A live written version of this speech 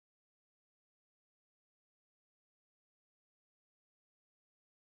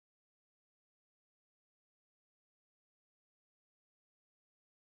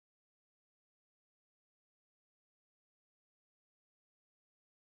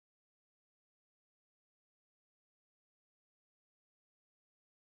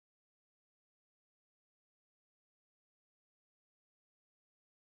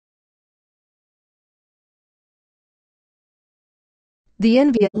The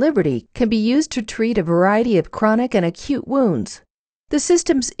Envia Liberty can be used to treat a variety of chronic and acute wounds. The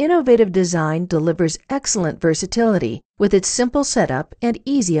system's innovative design delivers excellent versatility with its simple setup and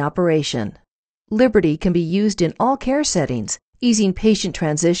easy operation. Liberty can be used in all care settings, easing patient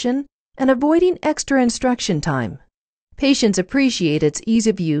transition and avoiding extra instruction time. Patients appreciate its ease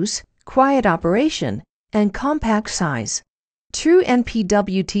of use, quiet operation, and compact size. True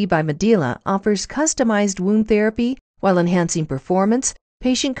NPWT by Medela offers customized wound therapy while enhancing performance,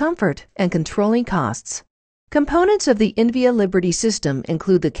 patient comfort, and controlling costs. Components of the Envia Liberty system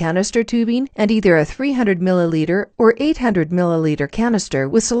include the canister tubing and either a 300 ml or 800 ml canister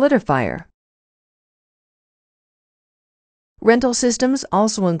with solidifier. Rental systems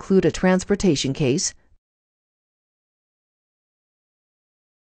also include a transportation case,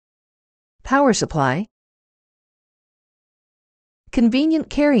 power supply,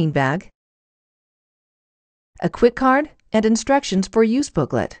 convenient carrying bag, a quick card, and instructions for use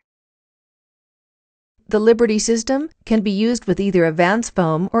booklet. The Liberty system can be used with either Advance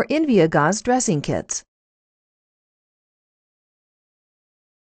Foam or Envia gauze dressing kits.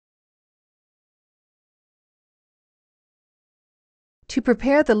 To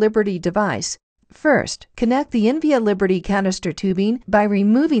prepare the Liberty device, first, connect the Envia Liberty canister tubing by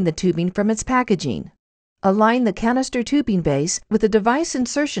removing the tubing from its packaging. Align the canister tubing base with the device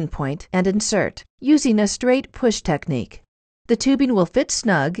insertion point and insert, using a straight push technique. The tubing will fit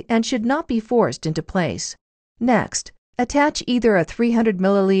snug and should not be forced into place. Next, attach either a 300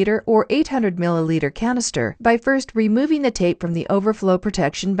 ml or 800 ml canister by first removing the tape from the overflow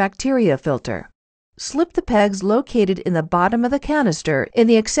protection bacteria filter. Slip the pegs located in the bottom of the canister in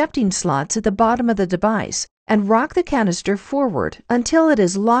the accepting slots at the bottom of the device and rock the canister forward until it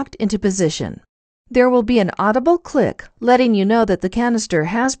is locked into position. There will be an audible click letting you know that the canister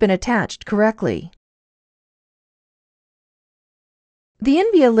has been attached correctly. The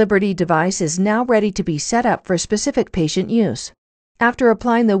Envia Liberty device is now ready to be set up for specific patient use. After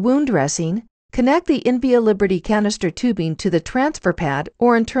applying the wound dressing, connect the Envia Liberty canister tubing to the transfer pad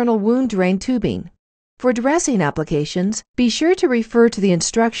or internal wound drain tubing. For dressing applications, be sure to refer to the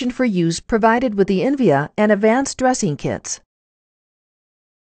instruction for use provided with the Envia and Advanced dressing kits.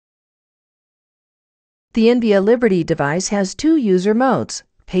 The Envia Liberty device has two user modes,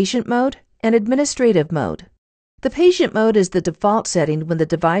 patient mode and administrative mode. The patient mode is the default setting when the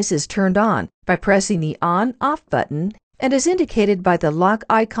device is turned on by pressing the on/off button and is indicated by the lock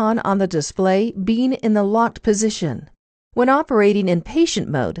icon on the display being in the locked position. When operating in patient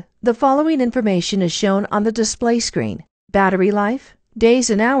mode, the following information is shown on the display screen: battery life, days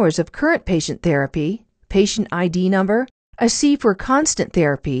and hours of current patient therapy, patient ID number, a C for constant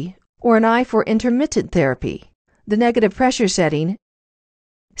therapy, or an I for intermittent therapy, the negative pressure setting,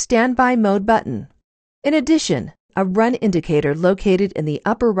 standby mode button. In addition, a run indicator located in the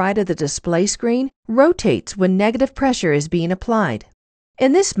upper right of the display screen rotates when negative pressure is being applied.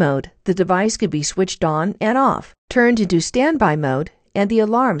 In this mode, the device can be switched on and off, turned into standby mode, and the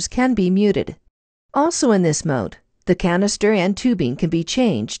alarms can be muted. Also in this mode, the canister and tubing can be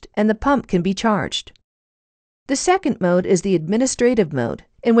changed and the pump can be charged. The second mode is the administrative mode,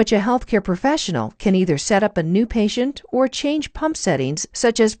 in which a healthcare professional can either set up a new patient or change pump settings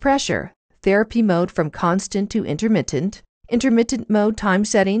such as pressure, therapy mode from constant to intermittent, intermittent mode time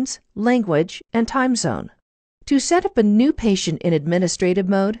settings, language, and time zone. To set up a new patient in administrative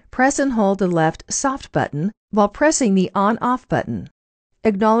mode, press and hold the left soft button while pressing the on/off button.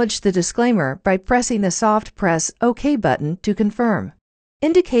 Acknowledge the disclaimer by pressing the soft press OK button to confirm.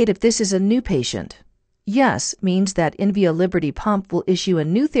 Indicate if this is a new patient. Yes means that Envia Liberty Pump will issue a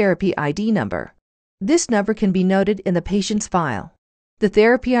new therapy ID number. This number can be noted in the patient's file. The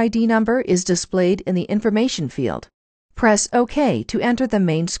therapy ID number is displayed in the information field. Press OK to enter the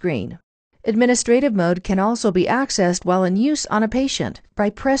main screen. Administrative mode can also be accessed while in use on a patient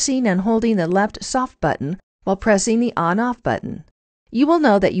by pressing and holding the left soft button while pressing the on/off button. You will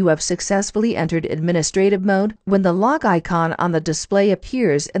know that you have successfully entered administrative mode when the lock icon on the display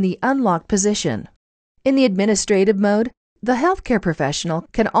appears in the unlocked position. In the administrative mode, the healthcare professional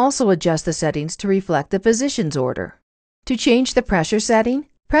can also adjust the settings to reflect the physician's order. To change the pressure setting,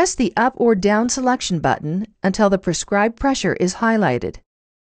 press the up or down selection button until the prescribed pressure is highlighted.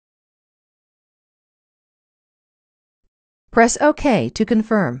 Press OK to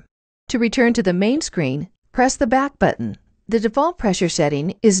confirm. To return to the main screen, press the back button. The default pressure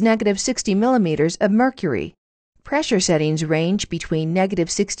setting is -60 millimeters of mercury. Pressure settings range between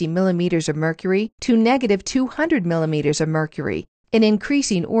 -60 millimeters of mercury to -200 millimeters of mercury in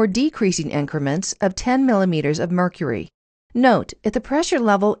increasing or decreasing increments of 10 millimeters of mercury. Note, if the pressure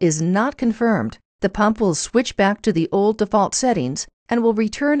level is not confirmed, The pump will switch back to the old default settings and will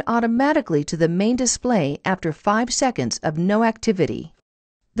return automatically to the main display after 5 seconds of no activity.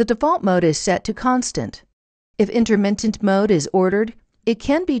 The default mode is set to constant. If intermittent mode is ordered, it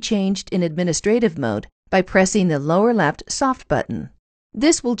can be changed in administrative mode by pressing the lower left soft button.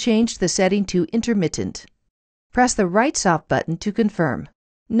 This will change the setting to intermittent. Press the right soft button to confirm.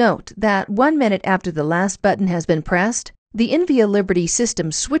 Note that 1 minute after the last button has been pressed, the NVIA Liberty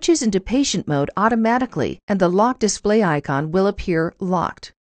system switches into patient mode automatically and the lock display icon will appear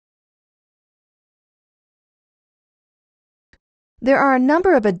locked. There are a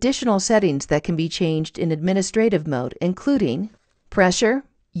number of additional settings that can be changed in administrative mode, including pressure,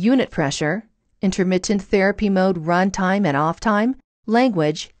 unit pressure, intermittent therapy mode run time and off time,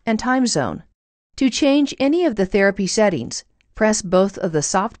 language, and time zone. To change any of the therapy settings, press both of the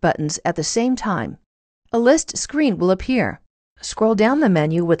soft buttons at the same time. A list screen will appear. Scroll down the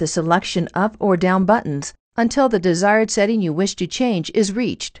menu with the selection up or down buttons until the desired setting you wish to change is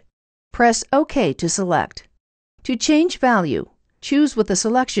reached. Press OK to select. To change value, choose with the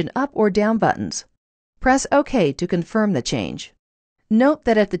selection up or down buttons. Press OK to confirm the change. Note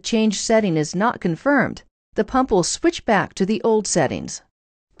that if the change setting is not confirmed, the pump will switch back to the old settings.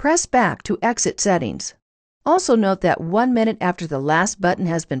 Press back to exit settings. Also note that 1 minute after the last button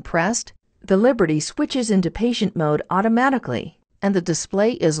has been pressed, the Liberty switches into patient mode automatically and the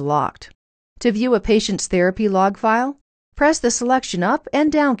display is locked. To view a patient's therapy log file, press the selection up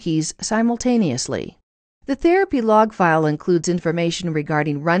and down keys simultaneously. The therapy log file includes information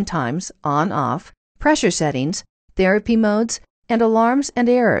regarding run times, on-off, pressure settings, therapy modes, and alarms and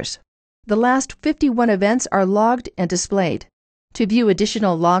errors. The last 51 events are logged and displayed. To view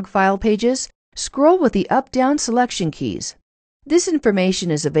additional log file pages, scroll with the up-down selection keys. This information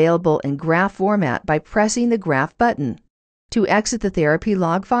is available in graph format by pressing the graph button. To exit the therapy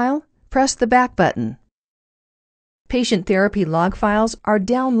log file, press the back button. Patient therapy log files are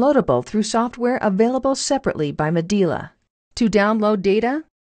downloadable through software available separately by Medela. To download data,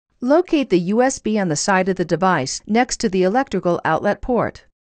 locate the USB on the side of the device next to the electrical outlet port.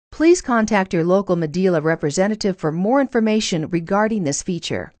 Please contact your local Medela representative for more information regarding this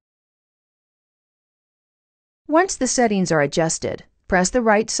feature. Once the settings are adjusted, press the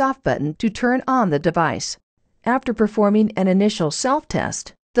right soft button to turn on the device. After performing an initial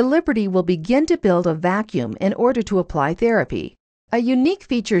self-test, the Liberty will begin to build a vacuum in order to apply therapy. A unique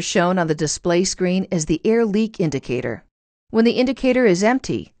feature shown on the display screen is the air leak indicator. When the indicator is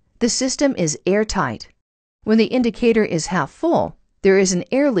empty, the system is airtight. When the indicator is half full, there is an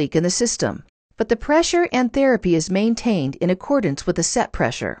air leak in the system, but the pressure and therapy is maintained in accordance with the set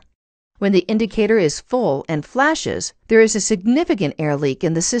pressure. When the indicator is full and flashes, there is a significant air leak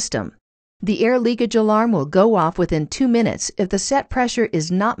in the system. The air leakage alarm will go off within 2 minutes if the set pressure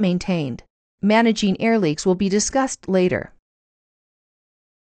is not maintained. Managing air leaks will be discussed later.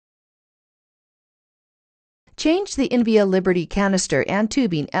 Change the NVIA Liberty canister and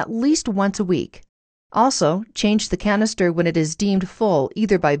tubing at least once a week. Also, change the canister when it is deemed full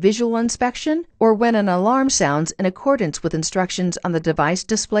either by visual inspection or when an alarm sounds in accordance with instructions on the device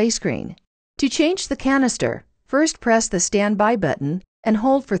display screen. To change the canister, first press the standby button and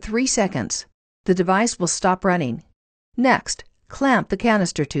hold for 3 seconds. The device will stop running. Next, clamp the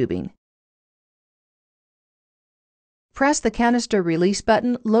canister tubing. Press the canister release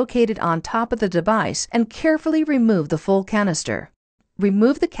button located on top of the device and carefully remove the full canister.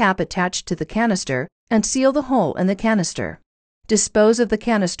 Remove the cap attached to the canister and seal the hole in the canister. Dispose of the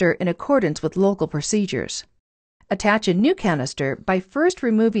canister in accordance with local procedures. Attach a new canister by first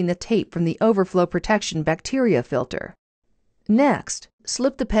removing the tape from the overflow protection bacteria filter. Next,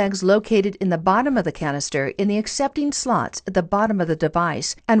 slip the pegs located in the bottom of the canister in the accepting slots at the bottom of the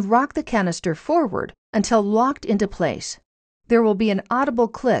device and rock the canister forward until locked into place. There will be an audible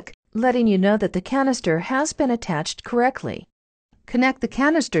click letting you know that the canister has been attached correctly. Connect the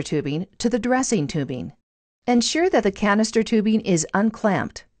canister tubing to the dressing tubing. Ensure that the canister tubing is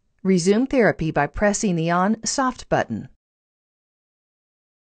unclamped. Resume therapy by pressing the on soft button.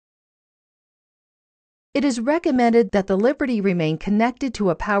 It is recommended that the Liberty remain connected to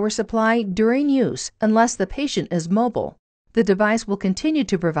a power supply during use unless the patient is mobile. The device will continue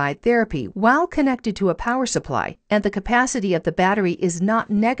to provide therapy while connected to a power supply, and the capacity of the battery is not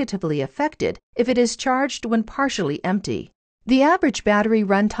negatively affected if it is charged when partially empty. The average battery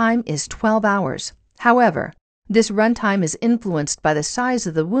runtime is 12 hours. However, this runtime is influenced by the size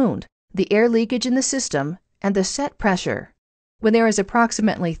of the wound, the air leakage in the system, and the set pressure. When there is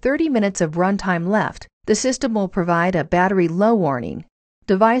approximately 30 minutes of runtime left, the system will provide a battery low warning.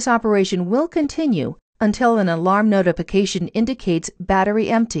 Device operation will continue until an alarm notification indicates battery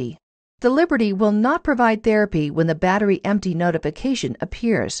empty. The Liberty will not provide therapy when the battery empty notification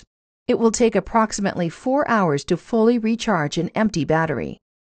appears. It will take approximately 4 hours to fully recharge an empty battery.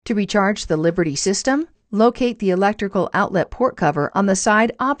 To recharge the Liberty system, locate the electrical outlet port cover on the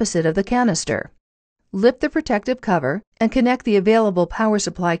side opposite of the canister. Lift the protective cover and connect the available power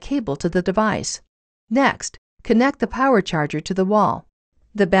supply cable to the device. Next, connect the power charger to the wall.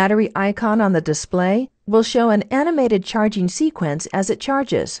 The battery icon on the display will show an animated charging sequence as it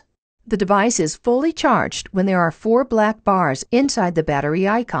charges. The device is fully charged when there are 4 black bars inside the battery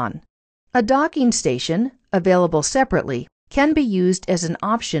icon. A docking station, available separately, can be used as an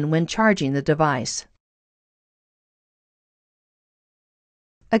option when charging the device.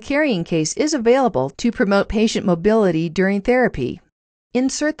 A carrying case is available to promote patient mobility during therapy.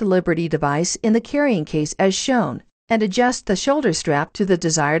 Insert the Liberty device in the carrying case as shown and adjust the shoulder strap to the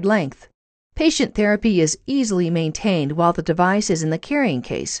desired length. Patient therapy is easily maintained while the device is in the carrying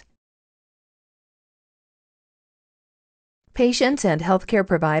case. Patients and healthcare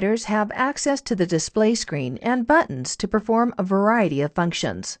providers have access to the display screen and buttons to perform a variety of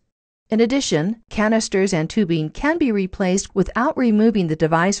functions. In addition, canisters and tubing can be replaced without removing the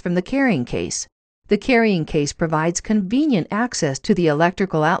device from the carrying case. The carrying case provides convenient access to the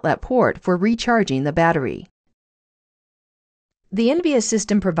electrical outlet port for recharging the battery. The NVIA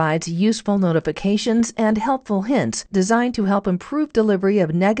system provides useful notifications and helpful hints designed to help improve delivery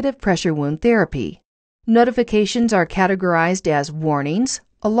of negative pressure wound therapy. Notifications are categorized as warnings,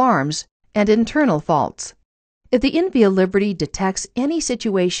 alarms, and internal faults. If the NVIA Liberty detects any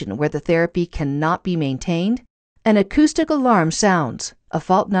situation where the therapy cannot be maintained, an acoustic alarm sounds, a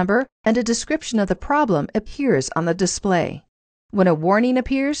fault number, and a description of the problem appears on the display. When a warning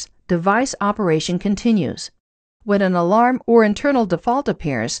appears, device operation continues. When an alarm or internal default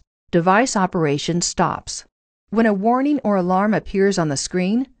appears, device operation stops. When a warning or alarm appears on the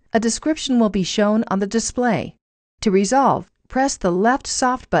screen, a description will be shown on the display. To resolve, press the left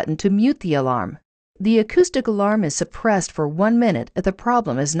soft button to mute the alarm. The acoustic alarm is suppressed for 1 minute if the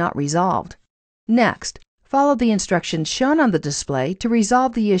problem is not resolved. Next, follow the instructions shown on the display to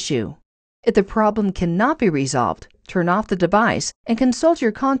resolve the issue. If the problem cannot be resolved, turn off the device and consult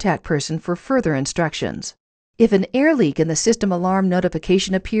your contact person for further instructions. If an air leak in the system alarm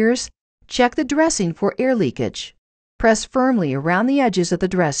notification appears, check the dressing for air leakage. Press firmly around the edges of the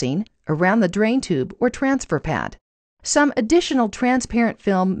dressing, around the drain tube or transfer pad. Some additional transparent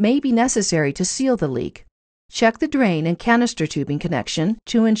film may be necessary to seal the leak. Check the drain and canister tubing connection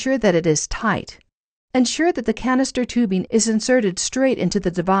to ensure that it is tight. Ensure that the canister tubing is inserted straight into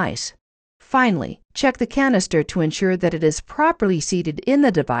the device. Finally, check the canister to ensure that it is properly seated in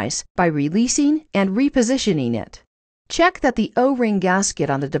the device by releasing and repositioning it. Check that the O-ring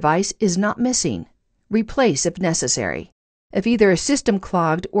gasket on the device is not missing. Replace if necessary. If either a system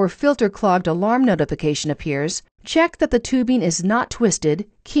clogged or filter clogged alarm notification appears, check that the tubing is not twisted,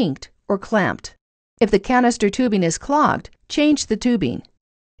 kinked, or clamped. If the canister tubing is clogged, change the tubing.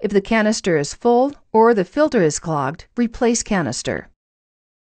 If the canister is full or the filter is clogged, replace canister.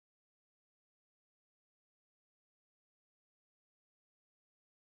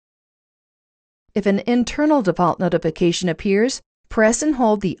 If an internal default notification appears, press and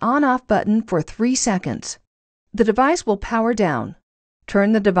hold the on-off button for 3 seconds. The device will power down.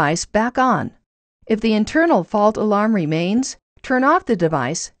 Turn the device back on. If the internal fault alarm remains, turn off the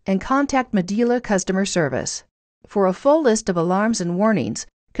device and contact Medela customer service. For a full list of alarms and warnings,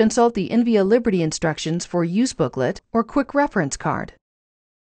 consult the NVIA Liberty instructions for use booklet or quick reference card.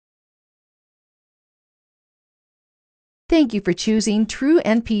 Thank you for choosing True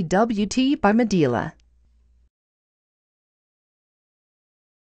NPWT by Medela.